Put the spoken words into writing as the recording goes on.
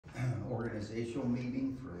organizational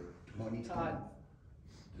meeting for 2020. Todd,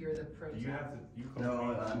 you're the pro Do you temp. have to, you call No,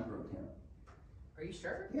 me? I'm pro temp. Are you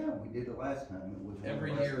sure? Yeah, we did it last time. It was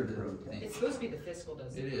Every one of us year that pro the- temp. It's supposed to be the fiscal,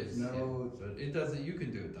 doesn't it? It is. No. But it doesn't, you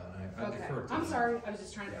can do it, Don. I Okay, defer to I'm you. sorry, I was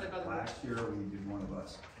just trying to flip Yeah, other. last year we did one of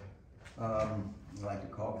us. I'd like to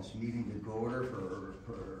call this meeting to go order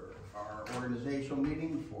for our organizational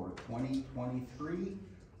meeting for 2023.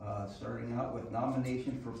 Starting out with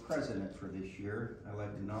nomination for president for this year. I'd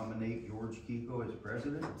like to nominate George Kiko as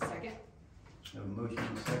president. Second? Have a motion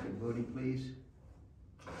and second, voting please.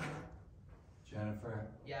 Jennifer,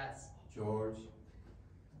 Yes. George,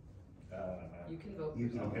 You can vote. You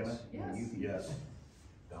can, Okay. yeah, you can. Yes.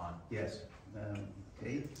 Don. Yes,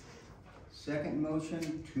 okay. Second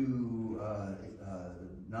motion to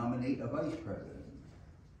nominate a vice president.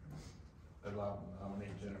 I'd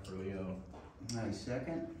nominate Jennifer Leone. I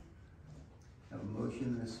second. Have a motion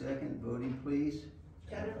and a second, voting please.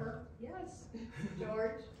 Jennifer, Yes.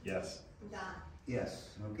 George, Yes. Don.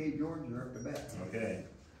 Yes, okay, George, you're up to bat. Okay.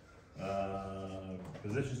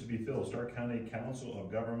 Positions to be filled, Stark County Council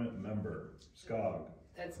of Government member, SCOG.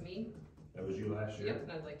 That's me? That was you last year? Yep,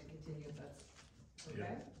 and I'd like to continue if that's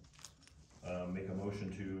okay. Make a motion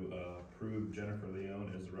to approve Jennifer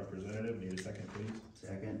Leone as the representative. Need a second, please?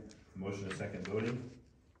 Second, Motion and second voting.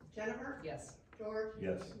 Jennifer, Yes, George,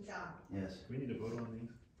 Yes. Don. yes. Do we need to vote on these?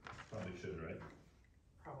 Probably should, right?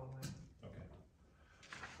 probably.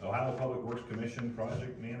 Okay. Ohio Public Works Commission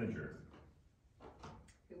Project Manager.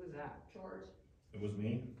 Who was that? George, It was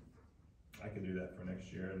me. I can do that for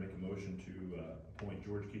next year and make a motion to appoint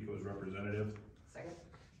George Kiko as representative. Second?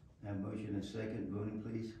 Have a motion and second, voting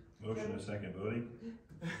please. Motion and second voting.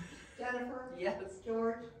 Jennifer, Yes.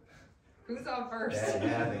 George, Who's on first? Bad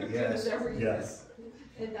habit, Do this yes. every year. Yes.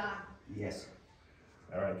 and Don. Yes.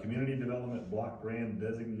 All right, Community Development Block Grant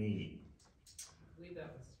Designee. I believe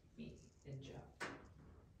that was me and Jeff.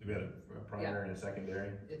 We had a primary and a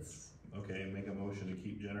secondary. It's, Okay, make a motion to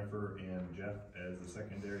keep Jennifer and Jeff as the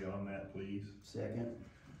secondary on that, please. Second,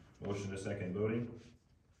 Motion to second voting.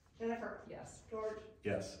 Jennifer, yes. George,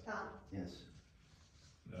 Yes. Don. yes.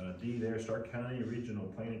 D there, Stark County Regional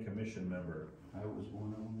Planning Commission member. I was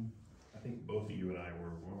one of them. I think both of you and I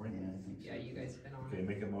were, weren't we? Yeah, I think so. Yeah, you guys have been on Okay, it.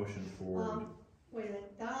 make a motion for, Wait a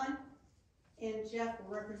minute, Don and Jeff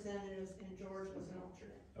were representatives and George was an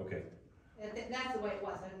alternate. okay. And that's the way it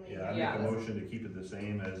was, I mean. Yeah, I Yeah, make a that's- motion to keep it the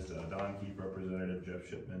same as Don Keefe representative, Jeff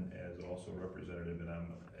Shipman as also representative, and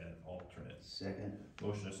I'm an alternate. Second,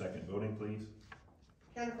 Motion to second voting, please.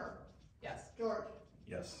 Jennifer, Yes. George,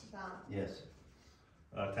 Yes. Don. yes.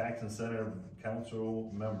 Tax Incentive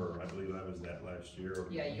Council member, I believe I was that last year.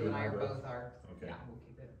 Yeah, you and I are both are. Okay. Yeah, we'll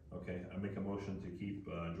keep it. Okay, I make a motion to keep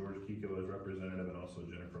George Kiko as representative and also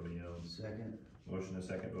Jennifer Leone. Second, Motion to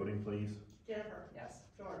second voting, please. Jennifer, Yes.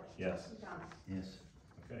 George, Yes. Don. yes.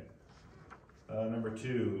 Okay. Number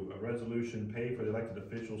two, a resolution pay for the elected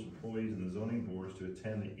officials, employees, and the zoning boards to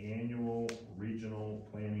attend the annual regional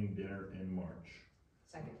planning dinner in March.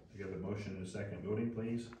 Second? I got a motion and a second voting,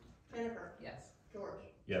 please. Jennifer, Yes. George,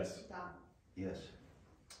 Yes. Don. Yes.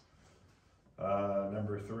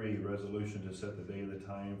 Number three, resolution to set the day and the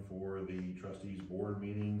time for the trustees board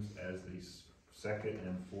meetings as the second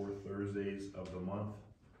and fourth Thursdays of the month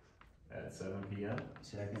at 7 p.m.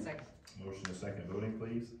 Second, Second? Motion and second voting,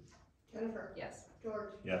 please. Jennifer, Yes. George,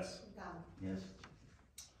 Yes. Don. yes.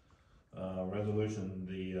 Resolution,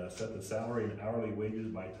 set the salary and hourly wages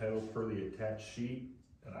by title per the attached sheet,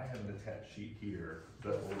 and I have an attached sheet here. Is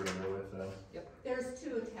that what we're gonna go with, There's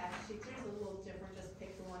two attached sheets, there's a little different, just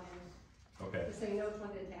pick the one and, Okay, just so you know which one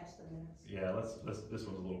to attach to the minutes. yeah, this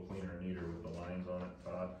one's a little cleaner and neater with the lines on it,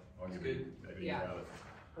 Todd. I'll give you, maybe you Yeah. have it.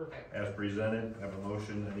 Perfect. As presented, have a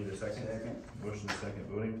motion, I need a second. Second, Motion and second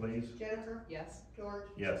voting, please. Jennifer, Yes. George.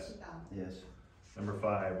 Yes. Don. yes. Number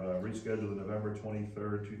five, reschedule the November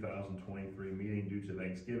 23rd, 2023 meeting due to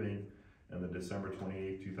Thanksgiving and the December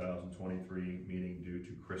 28th, 2023 meeting due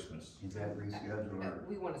to Christmas. Is that rescheduled or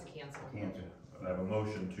We want to cancel. cancel? I have a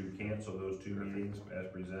motion to cancel those two meetings as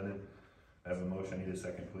presented. I have a motion, I need a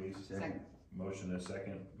second, please. Second, Motion and a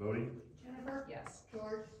second, voting? Jennifer, Yes.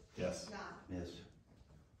 George, Yes. Don. yes.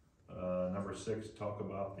 Number six, talk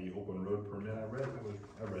about the open road permit. I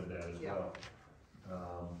read that as Yeah. well.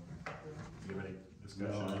 You have any No,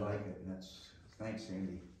 discussion? I like it, and that's, thanks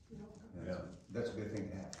Sandy. Yeah. That's a good thing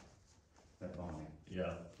to have, that bonding.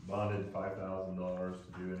 Yeah, bonded $5,000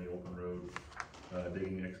 to do any open road,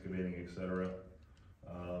 digging, excavating, etc.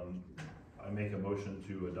 I make a motion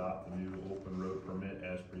to adopt the new open road permit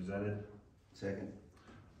as presented. Second,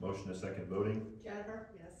 Motion to second voting? Jennifer,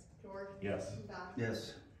 yes. George, Yes. Don.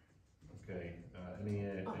 yes. Okay,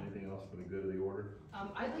 anything else for the good of the order?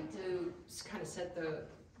 I'd like to kind of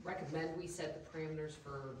recommend we set the parameters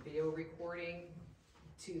for video recording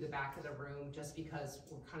to the back of the room, just because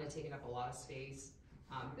we're kind of taking up a lot of space.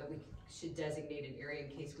 That we should designate an area in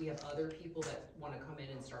case we have other people that want to come in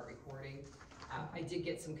and start recording. I did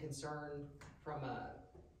get some concern from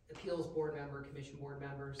appeals board member, commission board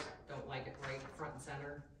members don't like it right front and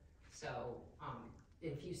center. So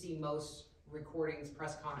if you see most recordings,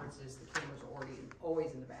 press conferences, the cameras are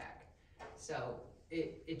always in the back. So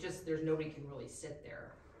it just, there's nobody can really sit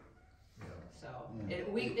there. Yeah. So,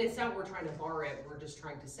 it's not we're trying to bar it, we're just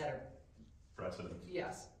trying to set Precedent.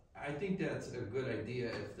 yes. I think that's a good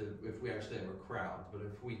idea if we actually have a crowd, but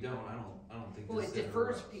if we don't, I don't think. Well, this it center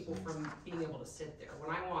defers works. people from being able to sit there.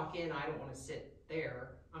 When I walk in, I don't wanna sit there,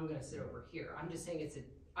 I'm gonna sit over here. I'm just saying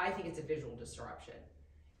I think it's a visual disruption.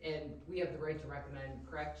 And we have the right to recommend,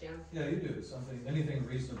 correct, Jim? Yeah, you do, anything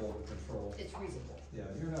reasonable to control. It's reasonable. Yeah,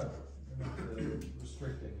 you're not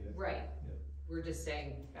restricting it. Right. Yeah. We're just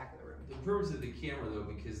saying back of the room. The purpose of the camera though,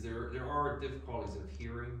 because there are difficulties of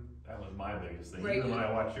hearing. That was my biggest thing. Right. Even when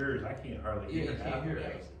I watch yours, I can't hardly Yeah, hear you half can't hear of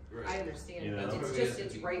it. it. I Right. understand, You know? but So it's we have just, to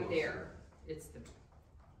it's be right closer. there. It's the,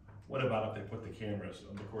 What about if they put the cameras,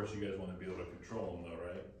 of course you guys wanna be able to control them though,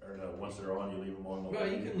 right? Or no, once they're on, you leave them on the Well,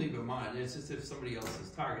 way? you can leave them on, it's just if somebody else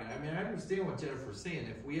is talking. I mean, I understand what Jennifer's saying,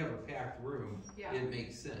 if we have a packed room, yeah. it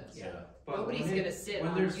makes sense. Yeah. But Nobody's when gonna sit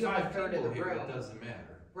when on, there's you have a 5 third of people the here, room. it doesn't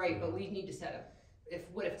matter. Right, but we need to set up,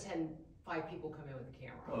 what if 5 people come in with a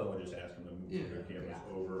camera? Well, then we'll just ask them to move Yeah. their cameras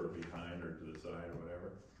Yeah. over or behind or to the side or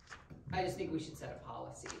whatever. I just think we should set a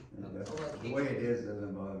policy of The location. way it is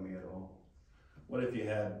doesn't bother me at all. What if you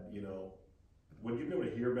had, would you be able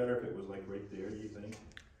to hear better if it was like right there, do you think?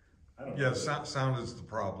 I don't know. Yeah, sound is the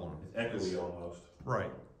problem. It's echoey almost.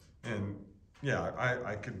 Right, and yeah,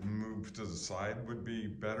 I could move to the side would be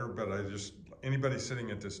better, but anybody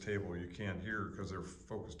sitting at this table, you can't hear because they're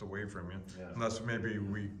focused away from you. Yeah. Unless maybe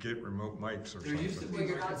we get remote mics or There used to something. Well, be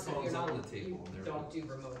you're not, microphones on the table. you and they're- don't do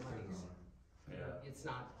remote mics. Yeah. It's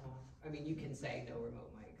not, I mean, you can say no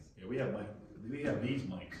remote mics. Yeah, we have these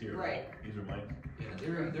mics here. Right. These are mics.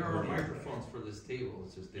 Yeah, there are microphones for this table,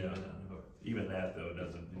 it's just they've been unhooked. Even that though,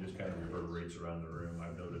 it just kind of reverberates around the room,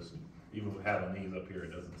 I've noticed. Even with having these up here,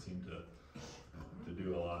 it doesn't seem to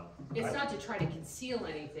do a lot. It's not to try to conceal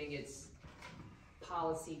anything, it's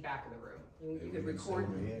policy back of the room. You could record,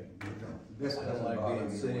 This I doesn't don't like bother being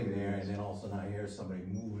me. the sitting way it there is. and then all of a sudden I hear somebody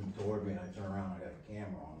moving toward me and I turn around, I got a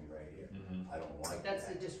camera on me right here. Mhm. I don't like that's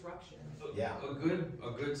the that. disruption. Yeah. A good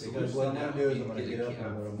Because solution what I'm now gonna do would is be I'm to gonna get get up a and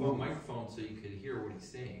I'm gonna full move. microphone so you could hear what he's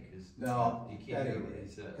saying, cause No, you that can't hear ain't what he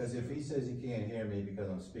it. says. Cause if he says he can't hear me because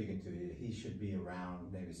I'm speaking to you, he should be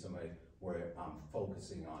around maybe somebody where I'm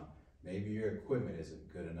focusing on. Maybe your equipment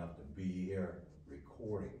isn't good enough to be here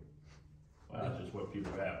recording. Well, that's just what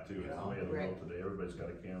people have too, it's the way of the world today, everybody's got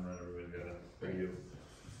a camera, everybody's got a radio.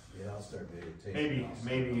 Yeah, I'll start videotaping.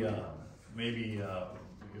 Maybe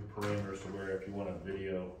parameters to where if you want to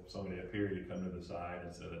video somebody up here, you come to the side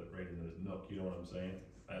instead of right into the nook, you know what I'm saying?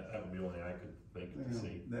 That would be the only I could think to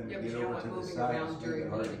see. Then Yeah, we but get you don't over want to the moving side, around it's make during it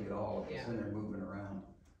hard to meeting. get all of us Yeah. in there moving around.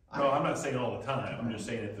 No, I'm not saying all the time, I'm just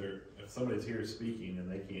saying if somebody's here speaking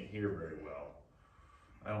and they can't hear very well,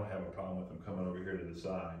 I don't have a problem with them coming over here to the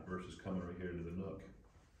side versus coming over here to the nook,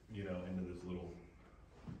 into this little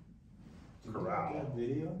corral. That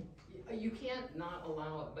video? You can't not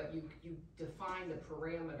allow it, but you define the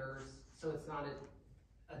parameters so it's not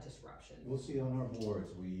a disruption. We'll see on our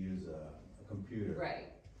boards, we use a computer. Right,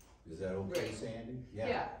 Is that okay, Right. Sandy?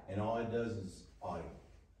 yeah, And all it does is audio.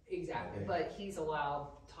 exactly, Okay. but he's allowed,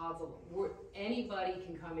 anybody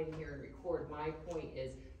can come in here and record. My point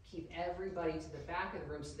is keep everybody to the back of the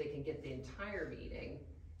room so they can get the entire meeting.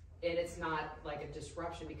 And it's not like a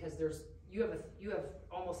disruption because you have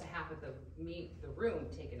almost a half of the room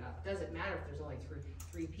taken up. Doesn't matter if there's only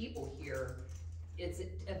three people here. It's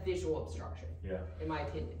a visual obstruction, Yeah, in my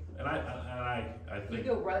opinion. and I You think,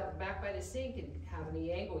 go right back by the sink and have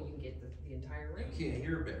any angle, you can get the entire room. You can't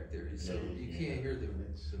hear back there, so Yeah, you you can't hear the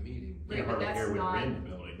meeting. you Right, can but hardly that's hear when you're not- in the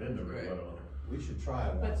building, then the Right. room. We should try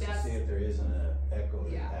it But once to that's- see if there isn't an echo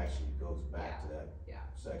that Yeah. actually goes back to that Yeah,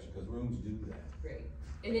 section, cause rooms do that. great.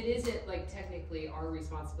 And it isn't like technically our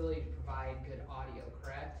responsibility to provide good audio,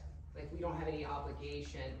 correct? Like we don't have any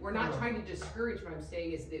obligation. We're not trying to discourage, what I'm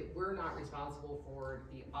saying is that we're not responsible for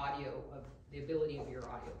the ability of your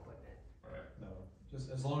audio equipment. No,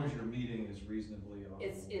 just as long as your meeting is reasonably audible.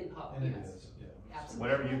 It's in public, And it yes. is, yeah. Absolutely.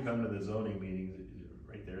 Whenever you come to the zoning meetings,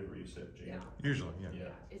 right there is where you sit, Jane. Yeah, Usually, yeah. Yeah.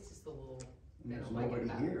 it's just a little, And I there's don't like it nobody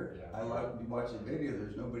that here. Yeah. I like to watch the video,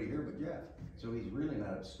 there's nobody here but Jeff, so he's really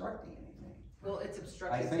not obstructing anything. Well, it's I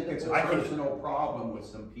obstructing think to it's the a board. personal problem with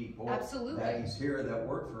some people. Absolutely. That he's here that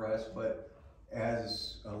work for us, but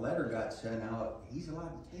as a letter got sent out, he's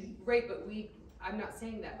allowed to take. Right, but I'm not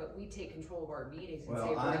saying that, but we take control of our meetings and Well,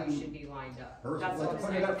 say where I'm- you should be lined up. Let's That's what I'm put it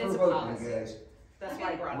saying, up for it's a vote, you policy. guys. That's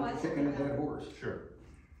why I brought it We're up. kicking a dead horse. Sure.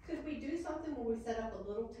 Could we do something where we set up a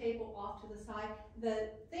little table off to the side?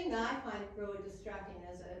 The thing that I find really distracting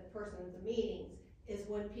as a person at the meetings is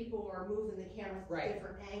when people are moving the cameras to Right.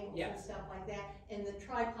 different angles and Yes. stuff like that, and the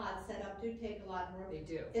tripods set up do take a lot of room. They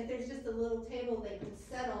do. If there's just a little table they can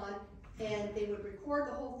sit on, and they would record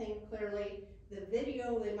the whole thing clearly, the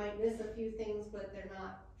video, they might miss a few things, but they're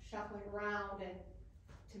not shuffling around, and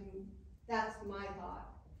to me, that's my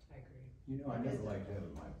thought. I agree. You know, I never liked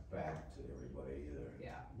having my back to everybody either.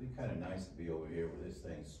 Yeah. It'd be kinda nice to be over here where this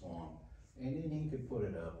thing swung, and then he could put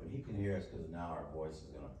it up, and he can hear us, cause now our voice is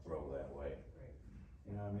gonna throw that way. Right.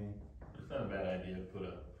 You know what I mean? It's not a bad idea to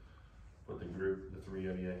put the group, the three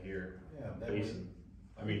of you here, Yeah, that facing.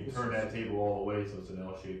 I mean, turn that table all the way so it's an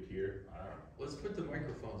L shaped here. I don't know. Let's put the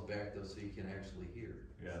microphones back though, so you can actually hear.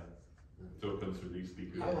 Yeah. So it comes through these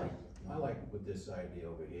speakers. I like with this idea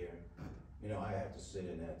over here, you know, I have to sit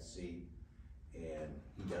in that seat, and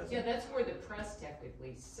he doesn't. Yeah, that's where the press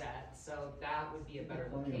technically sat, so that would be a better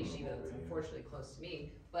Plenty of location, room that's over here. unfortunately close to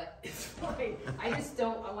me, but it's fine. I just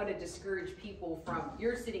don't, I wanna discourage people from,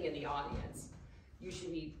 you're sitting in the audience, you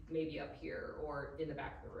should be maybe up here or in the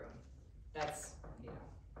back of the room. That's, you know,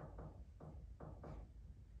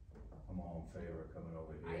 I'm all in favor of coming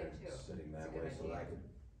over I here am and too. sitting It's that a good way so that I idea. could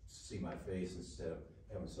see my face instead of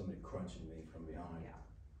having somebody crunching me from behind. yeah.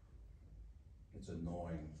 It's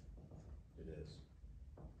annoying. It is.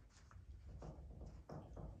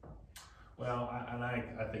 Well,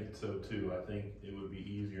 I think so too. I think it would be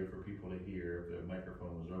easier for people to hear if the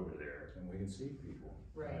microphone was over there. And we can see people.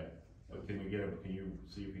 Right. But can you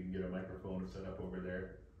see if you can get a microphone set up over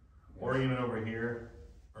there? Or even over here,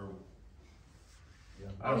 or? Yeah.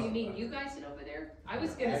 I Oh, don't- you mean you guys sit over there? I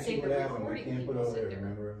was gonna Actually, say the what happened, we recording can't put people over sit there, there.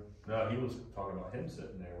 remember? No, he was talking about him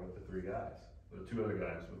sitting there with the three guys, the two other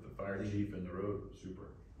guys, with the fire chief and the road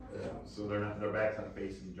super. Yeah. So their backs not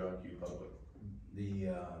facing John Q. Public.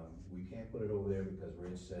 We can't put it over there because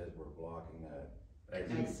Rich says we're blocking that,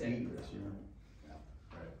 Exit. Egress, you know.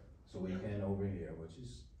 Right. so we can over here, which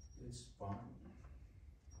is, it's fine.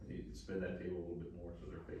 You can spin that table a little bit more so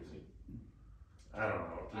they're facing. I don't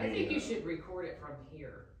know. To I me, think you should record it from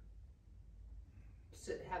here.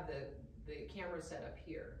 Have the camera set up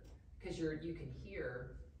here, cause you can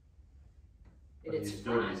hear. But And it's you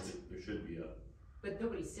still front, need to, there should be a, but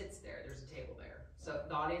nobody sits there, there's a table there. So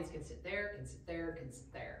the audience can sit there, can sit there, can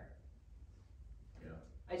sit there. Yeah.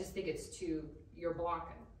 I just think it's too, you're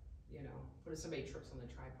blocking, you know, what if somebody trips on the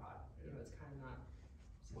tripod, you know, it's kinda not.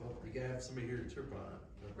 Well, you gotta have somebody here to trip on it.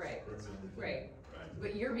 That's Right, the only thing. right, right.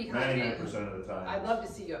 but you're behind 99% it. of the time. I'd love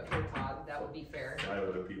to see you up here, Todd, that would be fair. 5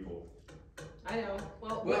 other people. I know,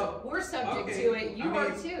 well, Well, we're subject okay, to it, you I are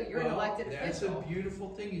mean, too, you're an well, elected That's official. a beautiful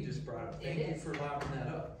thing you just brought up. It Thank you is. for lopping that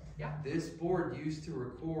up. Yeah. This board used to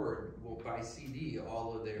record, well, by CD,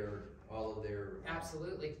 all of their.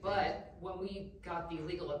 Absolutely, but when we got the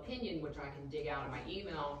legal opinion, which I can dig out in my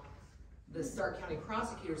email, the Stark County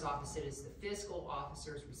Prosecutor's Office said it's the fiscal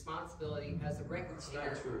officer's responsibility as the record It's keeper.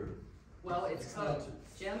 not true. Well, it's not code. true.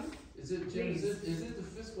 Jim? Is it, Jim, is Please. it the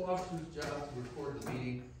fiscal officer's job to record the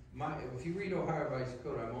meeting? If you read Ohio Vice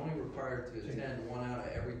Code, I'm only required to attend 1 out of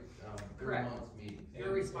every 3 Correct. months meeting. You're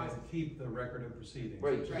And responsible. to keep the record of proceedings.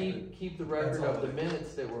 Right, Right. keep the record That's all of the it is.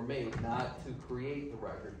 minutes that were made, not to create the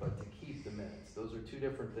record, but to keep the minutes. Those are two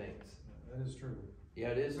different things. That is true. Yeah,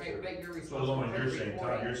 it is Right, true. but you're So as responsible long as for you're the saying, Todd,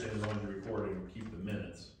 recording. you're saying as long as you're recording, keep the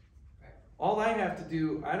minutes. All I have to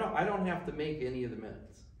do, I don't have to make any of the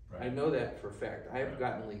minutes. I Right. know that for a fact. I have Right.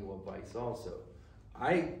 gotten legal advice also.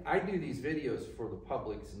 I do these videos for the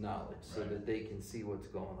public's knowledge so Right. that they can see what's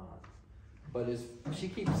going on. But as she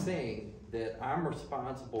keeps saying that I'm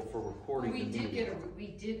responsible for recording the We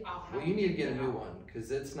meeting. I'll have. Well, you need to dig get a that new out. one, cause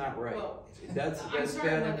that's not right. Well, That's I'm bad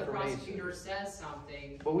sorry when the prosecutor information. says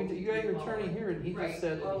something. But you got your attorney here and he Right. just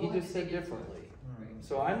said, Well, he we'll just have to said dig into it. differently. Right.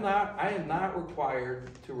 So I am not required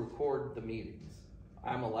to record the meetings.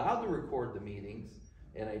 I'm allowed to record the meetings,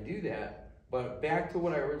 and I do that, but back to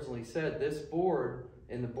what I originally said, this board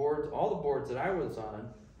and the boards, all the boards that I was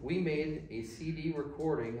on, we made a CD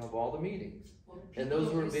recording of all the meetings. Well, And people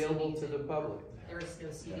those were use available CDs to the anymore. public. There is no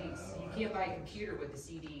CDs, you can't buy a computer with a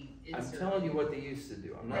CD I'm insert. telling you what they used to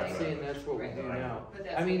do. I'm not Right. saying that's what we Right. do now. But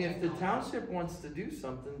that's I mean, what if the technology- township wants to do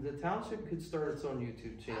something, the township could start its own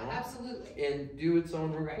YouTube channel. Absolutely. And do its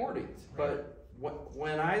own Right. recordings. But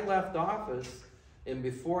when I left office, And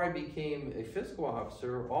before I became a fiscal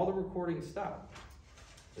officer, all the recording stopped.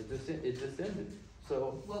 It just ended.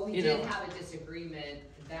 So, Well, we you did know, have a disagreement,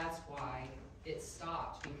 and that's why it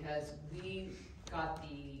stopped, because we got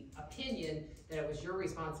the opinion that it was your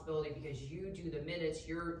responsibility because you do the minutes,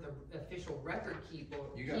 you're the official record keeper.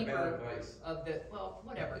 You got bad advice. Of the, well,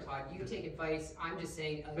 whatever, Todd, you take advice, I'm just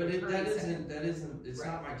saying. But that attorney isn't, it's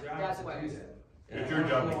not my job That's to what do I'm that. It's your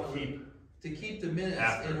job to keep the minutes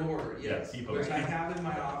After. in order, yes, keep which them- I have in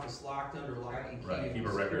my office locked under lock and key. Right, and keep a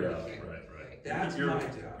record of, security. right. That's You're- my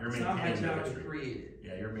job, you're it's not my maintaining the job to history. create it.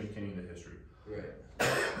 Yeah, you're maintaining the history. Right. I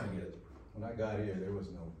get it. When I got here, there was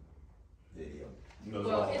no video. Those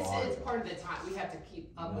Well, are all- it's part of the time, we have to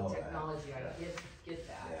keep up No, with technology, I yeah. get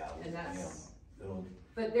Yeah, that, and that's. little,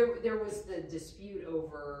 But there was the dispute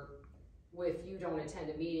over, if you don't attend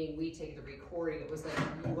a meeting, we take the recording, it was like,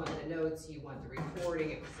 you want the notes, you want the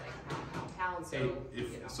recording, it was like pound, Hey, so, you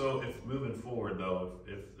know. if moving forward though,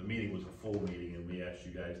 if the meeting was a full meeting and we asked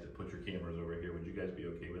you guys to put your cameras over here, would you guys be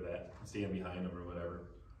okay with that? Stand behind them or whatever?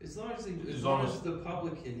 As long as, As long as- the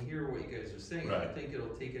public can hear what you guys are saying, I Right. think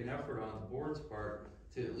it'll take an effort on the board's part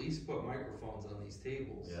to at least put microphones on these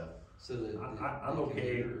tables. Yeah. So that. I'm they can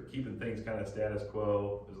okay hear. keeping things kind of status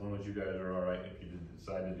quo, as long as you guys are all right. If you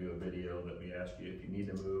decide to do a video, that we ask you if you need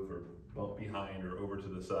to move or bump behind or over to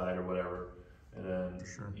the side or whatever. And then,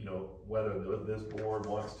 Sure. you know, whether this board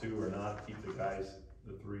wants to or not, keep the guys,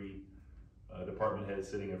 the three department heads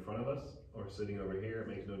sitting in front of us or sitting over here, it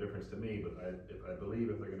makes no difference to me. But I believe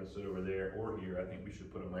if they're gonna sit over there or here, I think we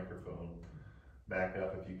should put a microphone back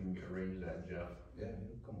up if you can arrange that, Jeff. yeah,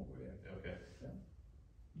 it'll come over there. Okay.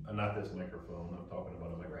 Yeah. Not this microphone, I'm talking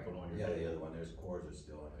about a microphone on your Yeah, head. the other one, there's cords are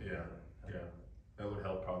still in it. Yeah, that would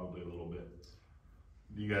help probably a little bit.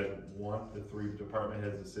 Do you guys want the three department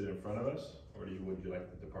heads to sit in front of us, or would you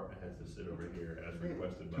like the department heads to sit over here as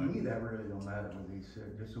requested To by? me, that really don't matter when they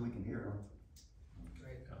sit, just so we can hear them.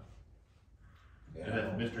 Yeah,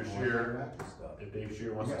 And if I Mr. don't want Shear- interactive stuff. If Dave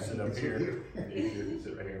Shear wants Yeah, to sit he up can sit here, here. Dave Shear can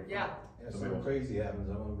sit right here. in front. Yeah. Yeah, Somebody something wants- crazy happens,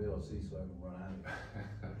 I wanna be able to see so I can run out of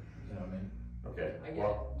it. You know what I mean? Okay, I get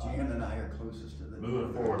well, Jan and I are closest to the.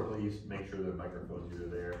 moving forward, please make sure the microphones are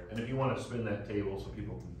there. And if you wanna spin that table so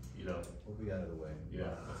people can, you know, We'll be out of the way.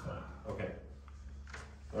 yeah, that's fine, okay.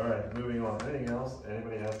 All right, moving on, anything else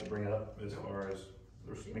anybody has to bring up as far as,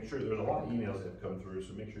 make sure, there's a lot of emails that have come through,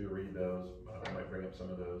 so make sure you read those, I might bring up some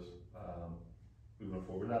of those. Moving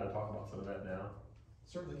forward, we're not to talk about some of that now.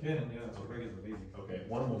 Certainly can, yeah, it's a regular meeting. Okay,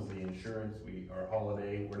 one was the insurance, our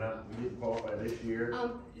holiday, we didn't qualify this year.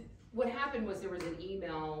 What happened was there was an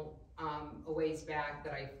email, a ways back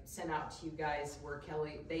that I sent out to you guys where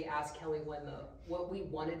they asked Kelly what we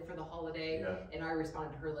wanted for the holiday. Yeah. And I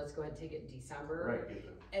responded to her, let's go ahead and take it in December. Right,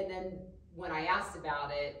 And then when I asked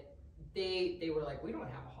about it, they were like, we don't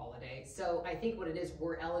have a holiday. So I think what it is,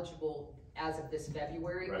 we're eligible as of this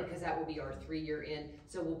February, Right. because that will be our 3-year in.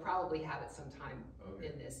 So we'll probably have it sometime Okay.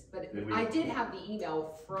 in this. But Did we- I did have the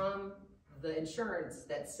email from the insurance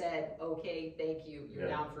that said, okay, thank you, you're Yeah.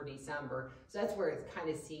 down for December. So that's where it kind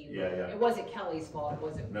of seemed, Yeah, yeah. it wasn't Kelly's fault, it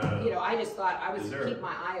wasn't, No. you know, I just thought I was Is there- keep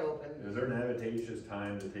my eye open. Is there an advantageous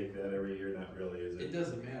time to take that every year? Not really, is It it?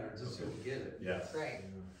 doesn't matter, just so we get it. Yes. Right.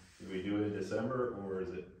 Do we do it in December, or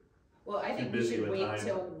is it? Well, I think we busy should with wait time.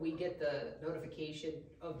 till we get the notification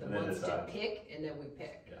of the And then months to decide. pick, and then we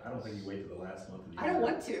pick. Yeah, I don't think you wait till the last month of the year. I don't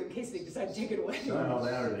want to, in case they decide to take it away. Somehow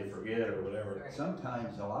that, or they forget, or whatever. Right.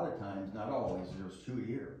 Sometimes, a lot of times, not always, there's 2 a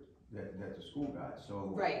year that the school got,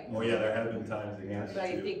 so. Right. Oh, yeah, there have been times they Yeah. get But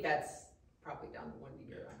I two. think that's probably down to 1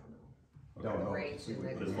 year, I don't know. Don't know. Rates and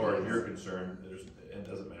But the- as far as you're concerned, it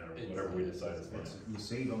doesn't matter, whatever we decide is fine. You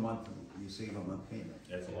save a month payment.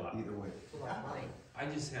 That's a lot. Either way. It's a lot of money. I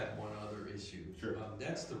just had one other issue. Sure.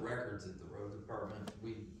 That's the records at the road department.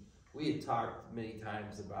 we had talked many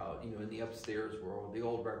times about, you know, in the upstairs world, the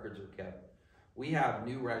old records are kept. We have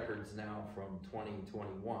new records now from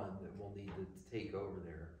 2021 that we'll need to take over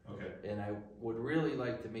there. Okay. And I would really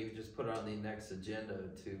like to maybe just put on the next agenda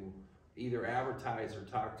to either advertise or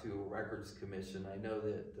talk to a records commission. I know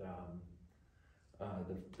that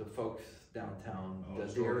the folks downtown, Oh, the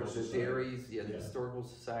Historical Society. dairies, the Yeah. Historical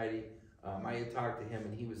Society, I had talked to him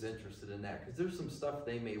and he was interested in that, because there's some stuff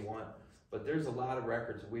they may want, but there's a lot of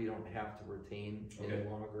records we don't have to retain any Okay.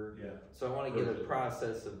 longer. Yeah, So I want to get a Perfect.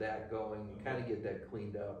 process of that going, and kind of Okay. get that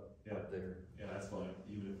cleaned up Yeah. up there. yeah, that's fine,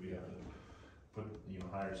 even if we have to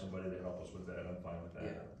hire somebody to help us with that, I'm fine with Yeah,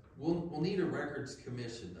 that. we'll need a records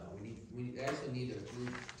commission though. We actually need a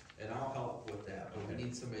group, and I'll help with that, but we Okay.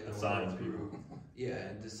 need somebody to Assign work through. Yeah,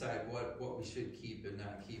 and decide what we should keep and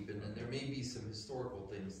not keep, and then there may be some historical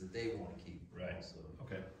things that they wanna keep Right. also.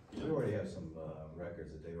 Okay. We already have some,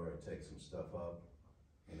 records that they already take some stuff up,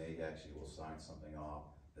 and they actually will sign something off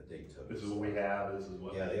that they took. This is what we have, this is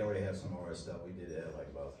what. Yeah, they already have some of our stuff. We did that like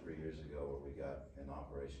about 3 years ago where we got an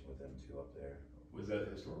operation with them too up there. Was that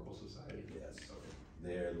the Historical Society? Yes. Okay.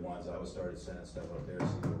 They're the ones I was started sending stuff up there,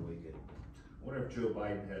 see what we could. I wonder if Joe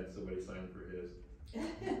Biden had somebody sign for his, I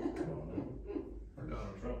don't know. or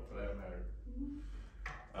Donald Trump for that matter.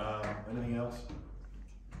 Anything else?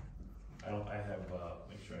 I have,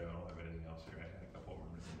 make sure I don't have anything else here. I had a couple of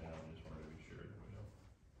them written down, just wanted to be sure that we don't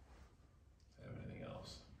have anything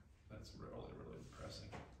else. That's really, really depressing.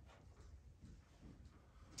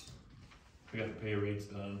 We got the pay rates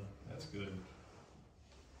done, that's good.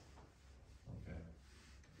 Okay.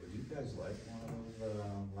 Would you guys like one of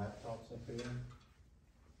those laptops up here?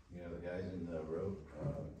 You know, the guys in the road,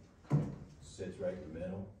 sits right in the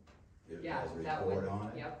middle. It Yeah, has a that record would, on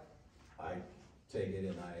it. yep. I take it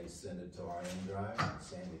and I send it to our end drive, and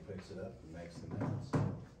Sandy picks it up and makes the minutes.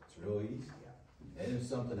 It's real easy. And if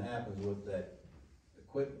something happens with that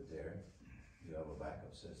equipment there, you have a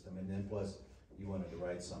backup system, and then plus, you wanted to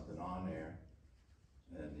write something on there.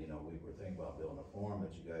 And, you know, we were thinking about building a form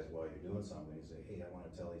that you guys, while you're doing something, you say, hey, I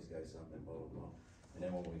wanna tell these guys something, blah, blah, blah. And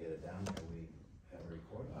then when we get it down there, we have a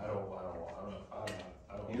recording. I don't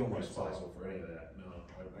You don't want want to be responsible for any of that, no.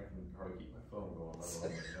 I can hardly keep my phone going, let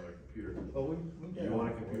alone another computer. But we Do you want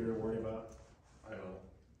a computer to worry about? I don't.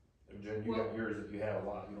 Jen, you got yours, if you have a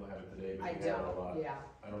lot, you don't have it today, but I you have a lot. don't, yeah.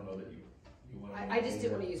 I don't know that you want to. I just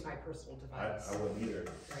didn't wanna use my personal device. I wouldn't either,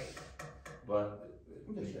 Right, but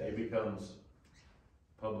it becomes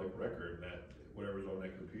public record that whatever's on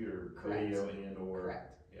that computer, Correct. video and or.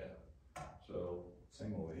 correct. Yeah, so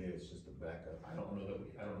Same over here, it's just a backup. I don't know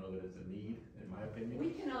that it's a need, in my opinion.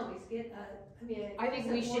 We can always get I think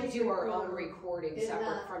we should do our own recording Is separate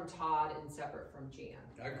not- from Todd and separate from Jan.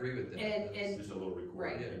 I agree with that. And Just a little recording.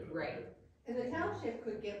 right, keep it right. okay. And the township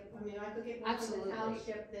could get, I could get one from Absolutely. the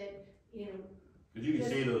township that, you know, Cause you can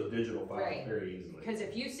see those digital files Right. very easily. Because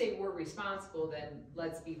if you say we're responsible, then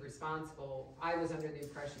let's be responsible. I was under the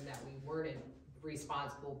impression that we weren't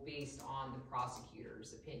responsible based on the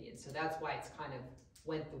prosecutor's opinion. So that's why it's kind of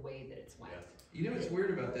went the way that it's went. You know what's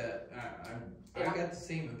weird about that? I Yeah. got the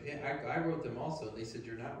same opinion. I wrote them also, and they said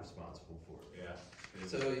you're not responsible for it. Yeah.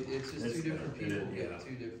 So it's just two different people yeah. get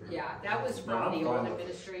two different. Yeah, that was No, from I'm the fine old with it.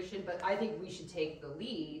 administration, but I think we should take the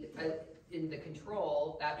lead in the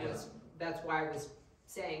control. That's why I was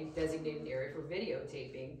saying designated area for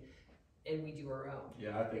videotaping, and we do our own.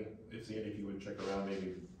 Yeah, I think if Sandy, if you would check around,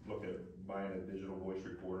 maybe look at buying a digital voice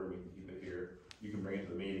recorder, we can keep it here. You can bring it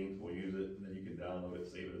to the meetings, we'll use it, and then you can download it,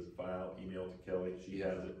 save it as a file, email it to Kelly, she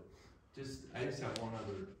has it. I just have one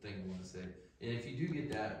other thing I wanna say. And if you do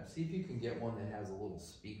get that, see if you can get one that has a little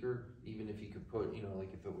speaker, even if you could put, you know, like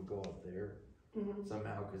if it would go up there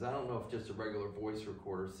somehow, cause I don't know if just a regular voice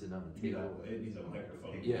recorder sitting on the table. It needs a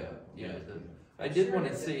microphone. Yeah. I did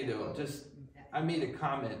wanna say though, just, I made a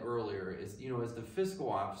comment earlier, is, you know, as the fiscal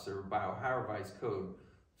officer by Ohio Revised Code,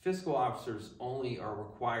 fiscal officers only are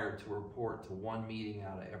required to report to one meeting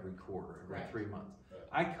out of every quarter, every Right. 3 months. Right.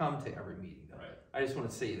 I come to every meeting though. Right. I just wanna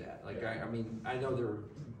say that, like, Yeah. I mean, I know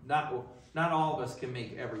not all of us can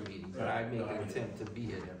make every meeting, but I Right. make No, I an get attempt to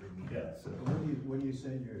be at every meeting, Yeah. so. When you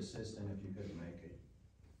said your assistant, if you couldn't make it,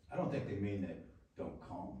 I don't think they mean that don't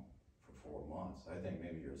come for 4 months. I think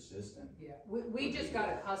maybe your assistant. Yeah, we just got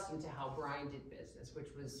accustomed to how Brian did business, which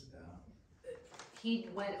was, Yeah. he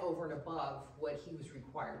went over and above what he was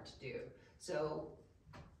required to do. So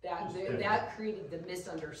Just different. that created the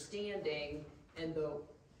misunderstanding and the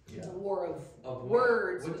Yeah. war of Of what?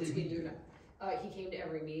 words What did he between do? you. He came to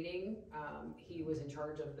every meeting. He was in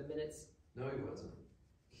charge of the minutes. No, he wasn't.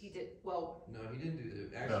 He did, well, No, he didn't do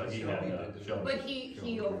that. No, Actually, he Shelby had, did. Shelby. but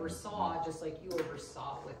he oversaw, just like you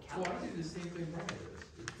oversaw with Well, Kelly. I do the same thing Brian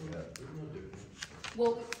does. There's no difference.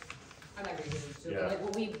 Well, I'm not gonna get into it, Yeah. but like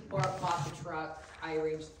when we bought the truck, I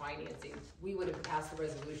arranged financing. We would have passed the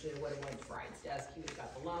resolution, it would have went to Brian's desk, he would have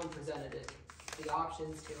got the loan, presented it, the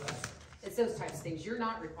options to us. It's those types of things, you're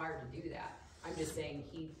not required to do that. I'm just saying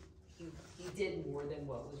he did more than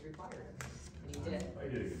what was required of him, and he did. I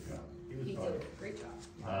did a good job. He was He fine. did a great job.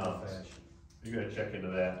 Fashion. You're gonna check into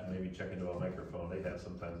that, and maybe check into a microphone, they have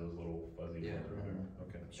sometimes those little fuzzy Yeah. ones right there,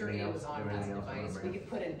 okay. Sure, Anything else? Amazon You have has a anything else on device, the we brain? could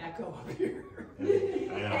put an echo up here. I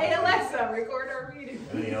know. Hey Alexa, record our meeting.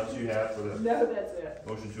 Anything else you have for the No, that's it.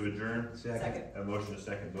 motion to adjourn? Second. A motion to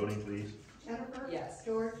second, voting please. Jennifer? Yes.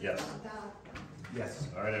 George? Yes. Don? Yes.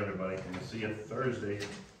 All right, everybody, and we'll see you Thursday,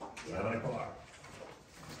 7 o'clock.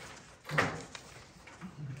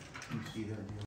 You see that?